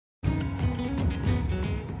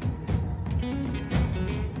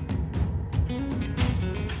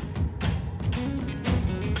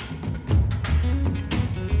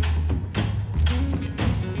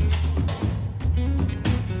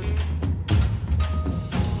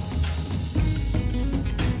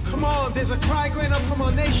on, there's a cry going up from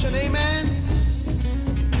our nation, amen?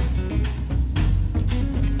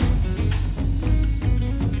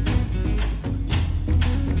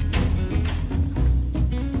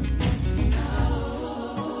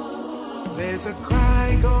 There's a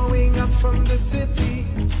cry going up from the city.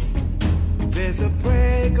 There's a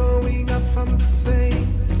prayer going up from the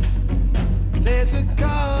saints. There's a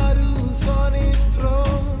God who's on his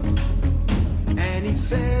throne, and he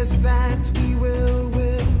says that we will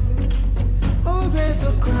win. Oh, there's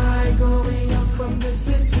a cry going up from the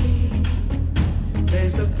city.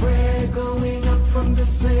 There's a prayer going up from the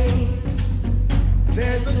saints.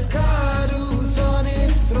 There's a God who's on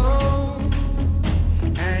his throne,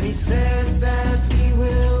 and he says that we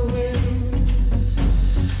will win.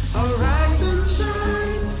 Arise and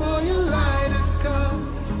shine, for your light has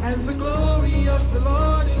come, and the glory of the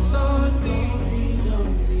Lord is on me.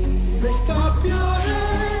 Lift up your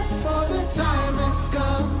head, for the time has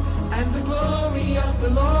come, and the glory of the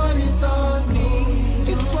Lord is on me.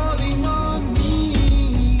 It's falling on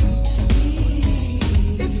me.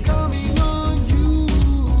 It's coming on you.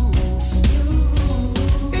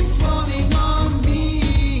 It's falling on me.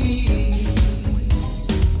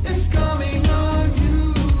 It's coming on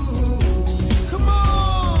you. Come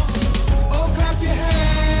on. Oh, clap your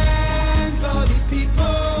hands, all the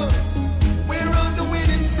people. We're on the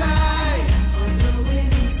winning side. On the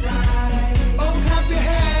winning side. Oh, clap your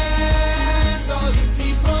hands, all the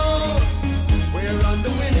people. We're on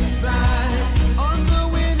the winning side. On the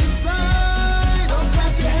winning side. Oh,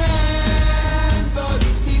 clap your hands, all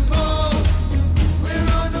the people. We're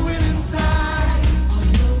on the winning side. On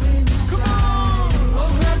the winning side. Come on.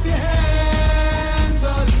 Oh, clap your hands,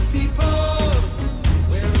 all the people.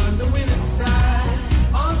 We're on the winning side.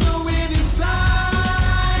 On the winning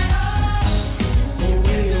side. Oh,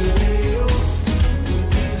 way, oh, way, oh.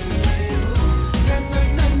 Na, na,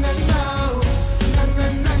 na, na, na. Na, na,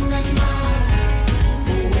 na, na, na.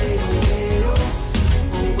 Oh, way, oh, way, oh.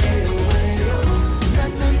 Oh, way, oh, way, oh. Na,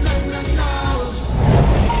 na, na, na, na.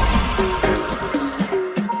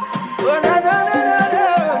 Oh, na, na, na, na, na, na.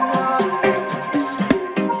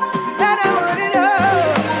 And I want it all.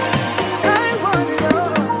 I want it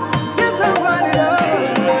all. Yes, I want it all.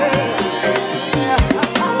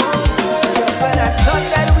 Just when I thought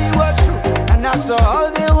that we were true, and I saw all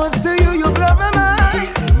there was to you, you blow my mind.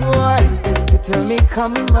 Boy, you tell me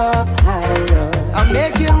come up higher. I'm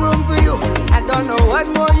making room for you. I don't know what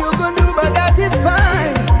more you gonna do, but that is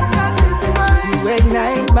fine. That is fine. You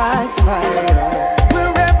ignite my fire.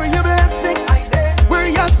 Wherever you're blessing, where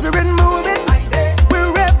your spirit moving,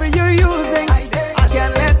 wherever you're using, I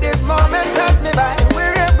can't let this moment pass me by.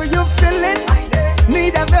 Wherever you're feeling,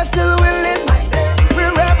 need a vessel willing,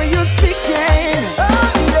 wherever you're speaking. Oh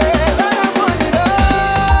yeah, Lord, I want it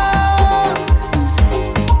all.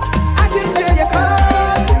 I can feel you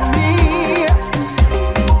calling me.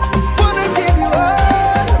 Wanna give you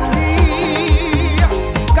all of me,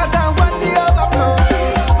 'cause I want the overflow.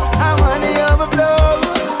 I want the overflow.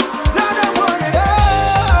 Lord, I want it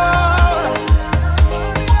all.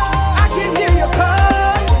 I can hear you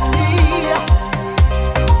calling me.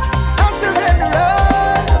 I surrender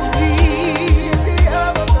all of me,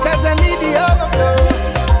 'cause I need the overflow.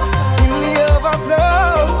 In the overflow.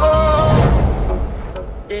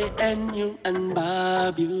 ANU and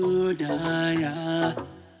Barbuda,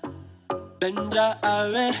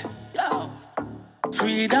 Benjay, yo.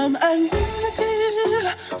 Freedom and dignity,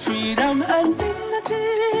 freedom and dignity.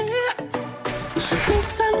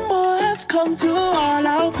 This and more have come to all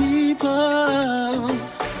our people.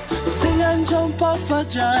 Sing and jump up for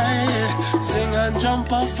joy, sing and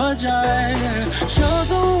jump up for joy. Show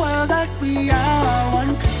the world that we are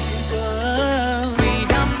one people.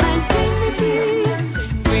 Freedom and dignity.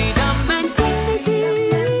 Freedom and dignity.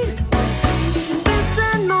 This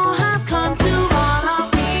and more have come to all our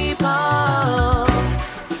people.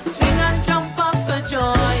 Sing and jump up for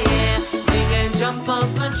joy, yeah. Sing and jump up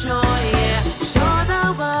for joy, yeah. Show the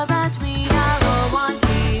world that we are all one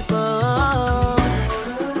people.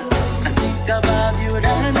 Antigua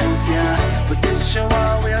Barbuda, yeah. With this show, I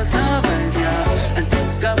will survive, yeah.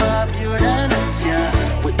 Antigua Barbuda, yeah.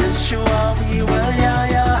 With this show, we will, yeah,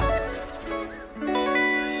 yeah.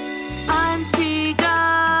 Antigua,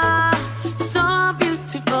 so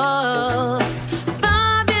beautiful.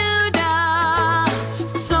 Barbuda,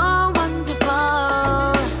 so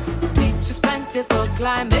wonderful. Beaches plentiful,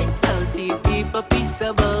 climate healthy, people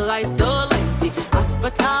peaceable, isolated,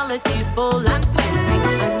 hospitality full and plenty.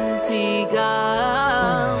 Antigua.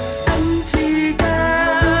 Antigua,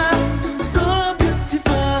 so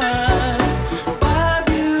beautiful.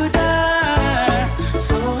 Barbuda,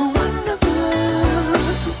 so wonderful.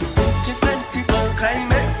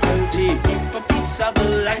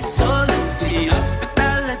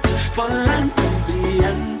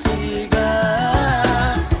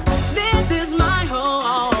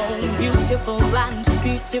 wonderful land,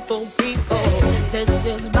 beautiful people. This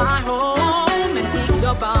is my home,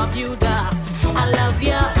 Antigua Barbuda. I love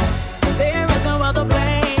you. There is no other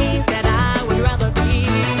place that I would rather be.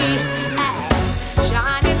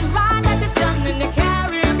 Shining bright like the sun in the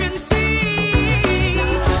Caribbean Sea.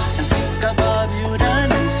 Antigua Barbuda,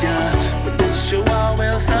 nice, yeah. With this show I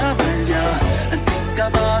will survive, yeah. Antigua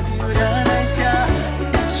Barbuda, nice, yeah.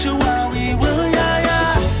 With this show we will, yeah,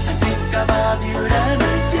 yeah. Antigua Barbuda,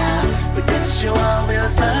 nice, yeah. With this show I will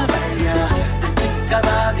survive, yeah. Antigua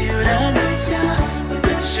Barbuda, nice, yeah. With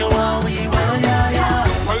this show we will, yeah, yeah.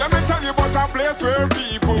 Well, let me tell you about a place where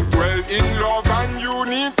people dwell in love and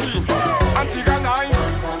unity. Antigua nice,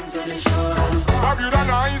 Barbuda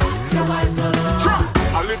nice. Sure.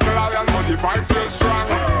 A little island, but the vibes still strong.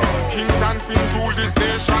 Kings and queens rule this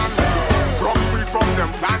nation. Broke free from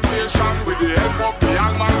them plantation with the help of the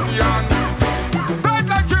Almighty hands. Say it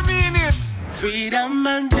like you mean it. Freedom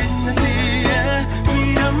and dignity, yeah.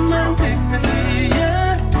 Freedom and dignity,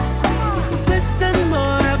 yeah. This and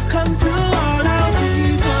more have come to all our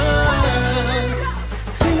people.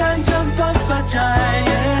 Sing and jump up for joy,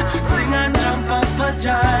 yeah. Sing and jump up for joy,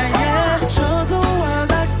 yeah. Show the world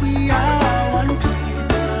that we are one people.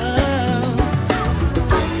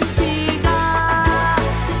 Antigua,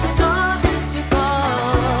 so beautiful.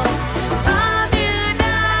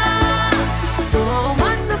 Barbuda, so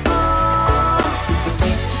wonderful.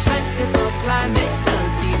 Beach is plentiful, climate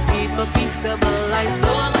healthy, people peaceable,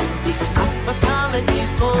 isolati, hospitality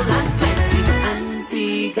full and plenty.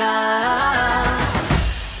 Antigua.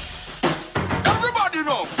 Everybody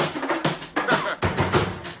know.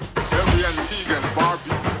 Every Antiguan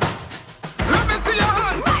Barbie. Let me see your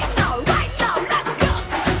hands. Right now, let's go.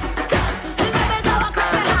 Go. Let me go,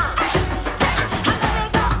 come on. Let me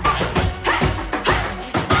go, hey.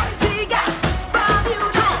 Antigua,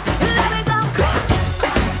 Barbuda. Let me go, come.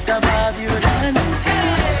 Antigua Barbuda, nice,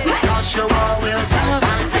 yeah. This show I will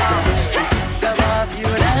survive, yeah. Antigua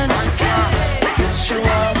Barbuda, nice, yeah. This show we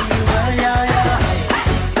will, yeah, yeah.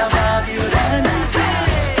 Antigua Barbuda, nice,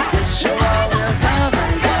 yeah. This show I will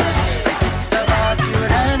survive, yeah. Antigua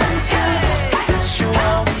Barbuda, nice, yeah. This show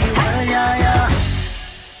we will, yeah, yeah.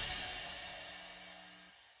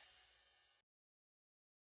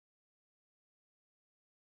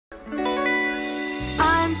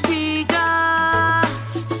 Antigua,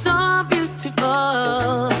 so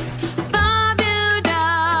beautiful. Barbuda,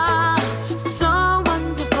 so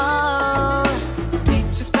wonderful.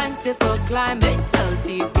 Beach is plentiful, climate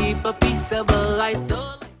healthy, people peaceable,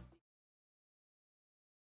 isolate.